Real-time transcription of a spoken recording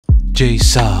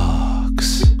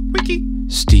JSAUX Wiki.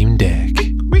 Steam Deck.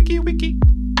 Wiki.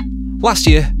 Last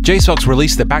year, JSAUX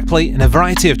released their backplate in a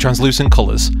variety of translucent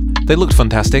colours. They looked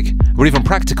fantastic, were even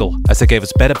practical as they gave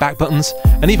us better back buttons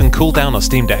and even cooled down our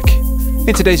Steam Deck.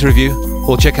 In today's review,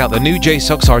 we'll check out the new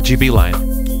JSAUX RGB line,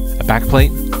 a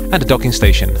backplate and a docking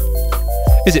station.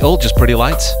 Is it all just pretty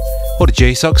lights, or did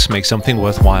JSAUX make something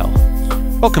worthwhile?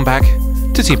 Welcome back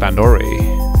to Team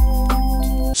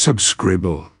Pandori.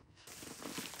 Subscribble.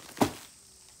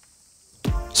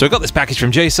 So I got this package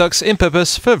from JSAUX in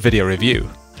purpose for a video review.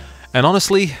 And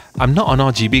honestly, I'm not an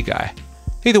RGB guy.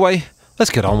 Either way,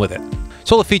 let's get on with it.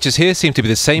 So all the features here seem to be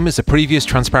the same as the previous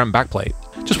transparent backplate,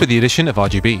 just with the addition of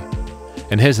RGB.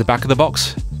 And here's the back of the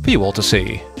box for you all to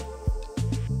see.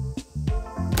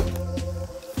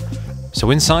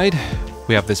 So inside,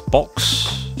 we have this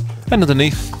box, and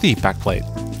underneath, the backplate.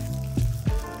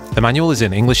 The manual is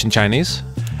in English and Chinese,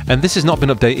 and this has not been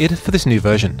updated for this new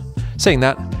version. Saying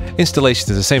that, installation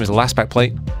is the same as the last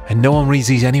backplate, and no one reads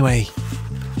these anyway.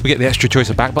 We get the extra choice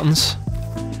of back buttons,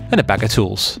 and a bag of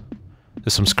tools.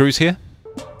 There's some screws here,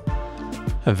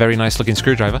 a very nice looking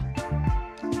screwdriver,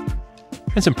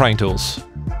 and some prying tools.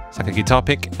 It's like a guitar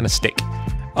pick and a stick.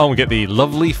 Oh, we get the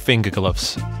lovely finger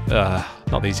gloves.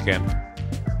 Not these again.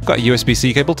 Got a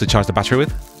USB-C cable to charge the battery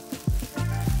with.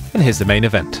 And here's the main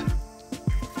event.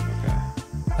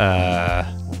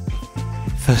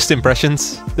 First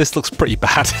impressions, this looks pretty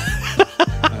bad.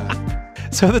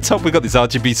 So at the top we've got this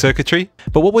RGB circuitry,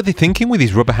 but what were they thinking with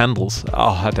these rubber handles?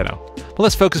 Oh, I don't know. Well,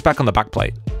 let's focus back on the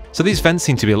backplate. So these vents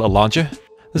seem to be a little larger.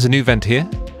 There's a new vent here,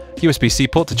 USB-C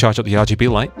port to charge up the RGB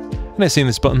light, and I assume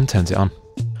this button turns it on.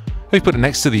 If we put it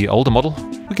next to the older model,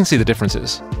 we can see the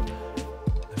differences.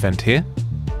 A vent here,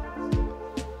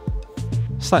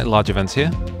 slightly larger vents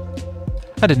here,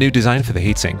 and a new design for the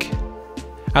heatsink.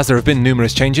 As there have been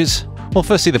numerous changes, we'll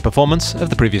first see the performance of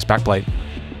the previous backplate.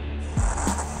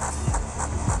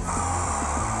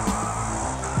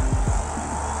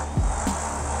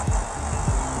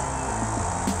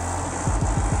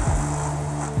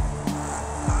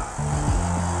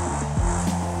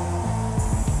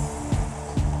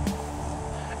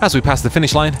 As we pass the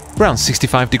finish line, around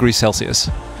 65 degrees Celsius.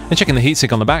 And checking the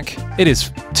heatsink on the back, it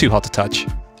is too hot to touch.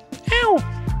 Ow!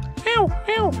 Ow!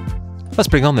 Ow! Let's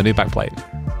bring on the new backplate.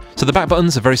 So the back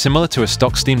buttons are very similar to a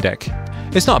stock Steam Deck.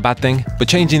 It's not a bad thing, but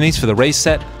changing these for the raised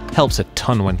set helps a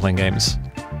ton when playing games.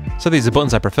 So these are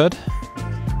buttons I preferred.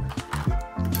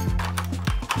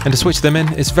 And to switch them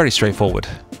in, it's very straightforward.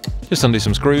 Just undo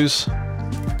some screws,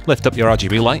 lift up your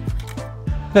RGB light,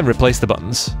 then replace the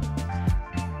buttons.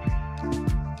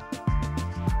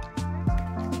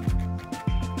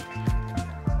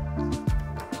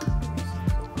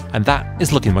 And that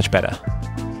is looking much better.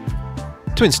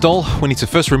 To install, we need to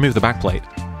first remove the backplate.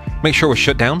 Make sure we're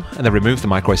shut down and then remove the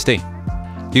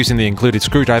microSD. Using the included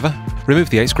screwdriver, remove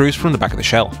the 8 screws from the back of the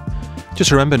shell.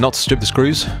 Just remember not to strip the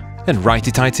screws, and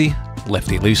righty-tighty,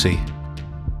 lefty-loosey.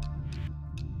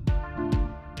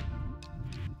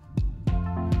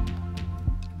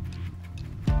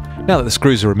 Now that the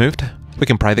screws are removed, we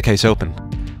can pry the case open.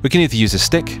 We can either use a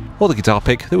stick or the guitar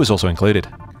pick that was also included.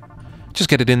 Just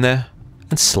get it in there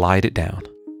and slide it down.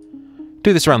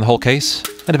 Do this around the whole case,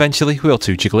 and eventually we'll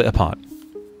too jiggle it apart.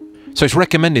 So it's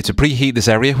recommended to preheat this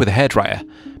area with a hairdryer,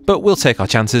 but we'll take our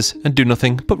chances and do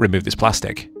nothing but remove this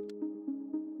plastic.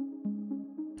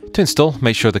 To install,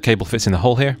 make sure the cable fits in the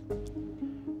hole here,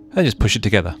 and just push it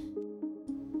together.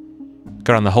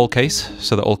 Go around the whole case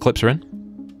so that all clips are in,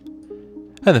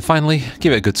 and then finally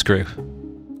give it a good screw.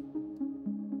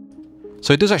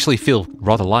 So it does actually feel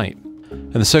rather light,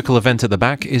 and the circular vent at the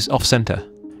back is off-center.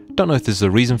 Don't know if there's a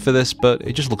reason for this, but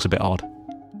it just looks a bit odd.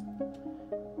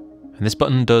 And this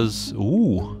button does...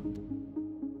 ooh.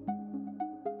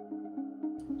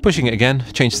 Pushing it again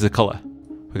changes the colour.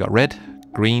 We got red,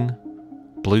 green,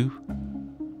 blue,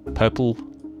 purple,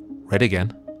 red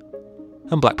again,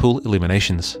 and black pool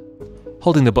illuminations.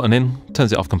 Holding the button in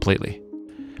turns it off completely.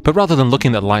 But rather than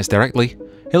looking at the lights directly,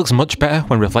 it looks much better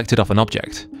when reflected off an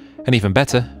object, and even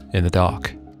better in the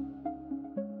dark.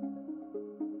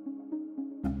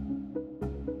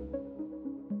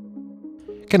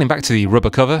 Getting back to the rubber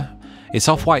cover, its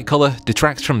off-white colour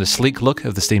detracts from the sleek look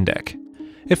of the Steam Deck.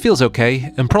 It feels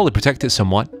okay and probably protects it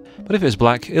somewhat, but if it was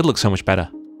black, it'd look so much better.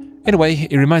 In a way,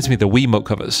 it reminds me of the Wii Wiimote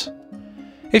covers.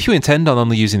 If you intend on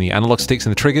only using the analog sticks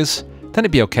and the triggers, then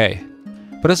it'd be okay.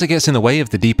 But as it gets in the way of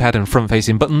the D-pad and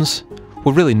front-facing buttons,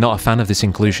 we're really not a fan of this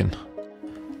inclusion.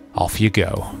 Off you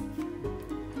go.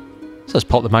 So let's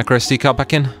pop the microSD card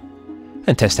back in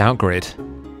and test out Grid.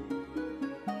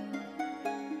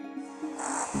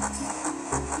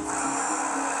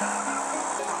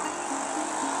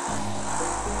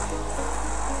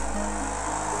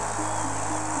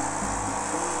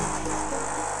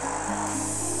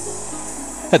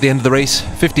 At the end of the race,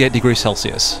 58 degrees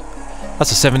Celsius.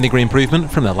 That's a 7-degree improvement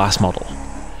from their last model.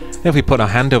 If we put our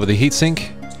hand over the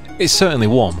heatsink, it's certainly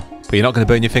warm, but you're not going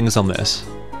to burn your fingers on this.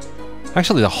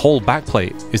 Actually, the whole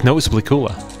backplate is noticeably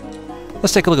cooler.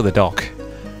 Let's take a look at the dock.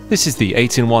 This is the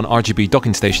 8-in-1 RGB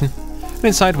docking station, and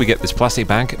inside we get this plastic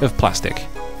bag of plastic.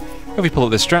 If we pull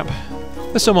up this strap,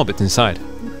 there's some more bits inside,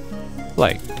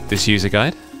 like this user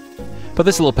guide. But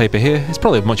this little paper here is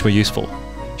probably much more useful.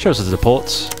 Shows us the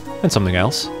ports, and something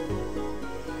else.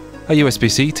 A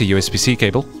USB-C to USB-C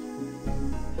cable,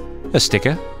 a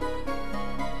sticker,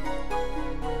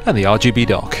 and the RGB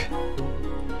dock.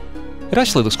 It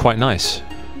actually looks quite nice,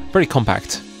 very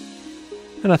compact,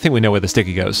 and I think we know where the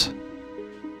sticker goes.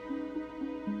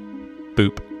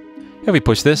 Boop. If we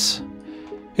push this,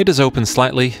 it does open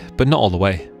slightly, but not all the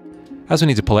way. As we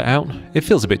need to pull it out, it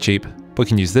feels a bit cheap, but we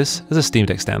can use this as a Steam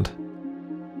Deck stand.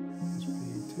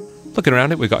 Looking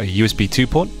around it, we've got a USB 2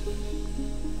 port,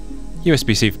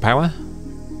 USB-C for power,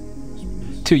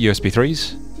 2 USB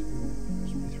 3s,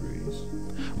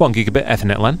 1 gigabit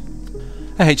Ethernet LAN,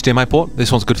 a HDMI port.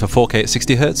 This one's good for 4K at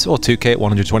 60Hz or 2K at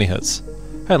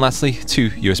 120Hz, and lastly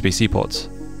 2 USB-C ports.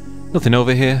 Nothing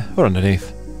over here or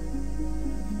underneath.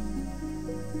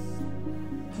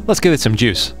 Let's give it some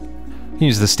juice. You can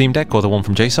use the Steam Deck or the one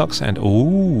from JSAUX, and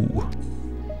ooh!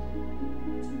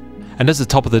 And as the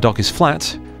top of the dock is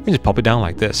flat, we can just pop it down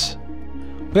like this.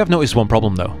 We have noticed one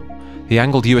problem though. The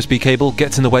angled USB cable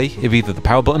gets in the way of either the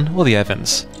power button or the air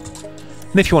vents.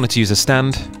 And if you wanted to use a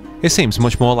stand, it seems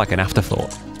much more like an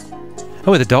afterthought. And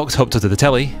with the docks hooked up to the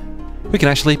telly, we can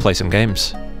actually play some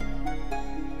games.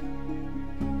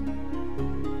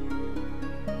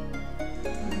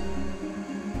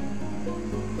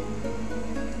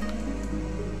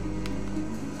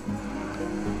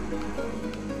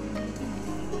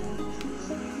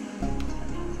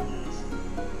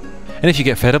 And if you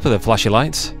get fed up with the flashy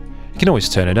lights, you can always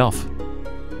turn it off.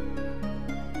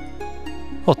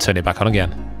 Or turn it back on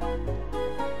again.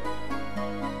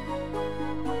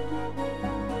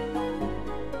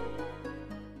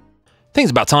 I think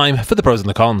it's about time for the pros and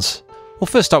the cons. We'll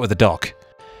first start with the dock.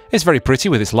 It's very pretty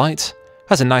with its lights,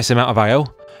 has a nice amount of I/O,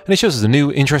 and it shows us a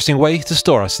new interesting way to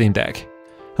store our Steam Deck.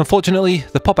 Unfortunately,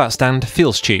 the pop-out stand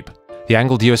feels cheap. The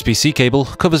angled USB-C cable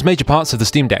covers major parts of the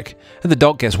Steam Deck, and the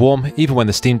dock gets warm even when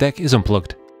the Steam Deck is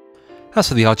unplugged. As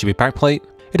for the RGB backplate,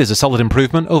 it is a solid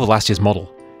improvement over last year's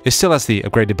model. It still has the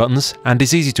upgraded buttons and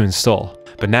is easy to install,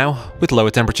 but now with lower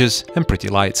temperatures and pretty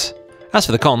lights. As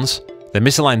for the cons, the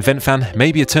misaligned vent fan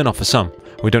may be a turn-off for some.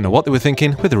 We don't know what they were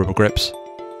thinking with the rubber grips.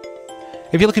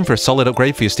 If you're looking for a solid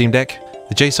upgrade for your Steam Deck,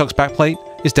 the JSAUX backplate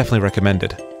is definitely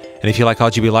recommended. And if you like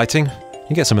RGB lighting, you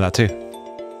can get some of that too.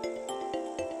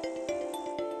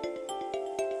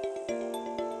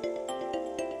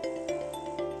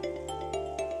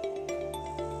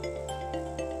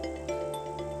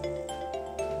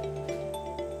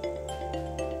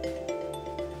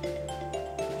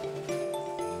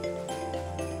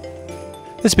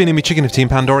 This has been me, Chicken of Team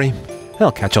Pandori, and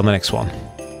I'll catch you on the next one.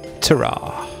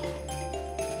 Ta-ra!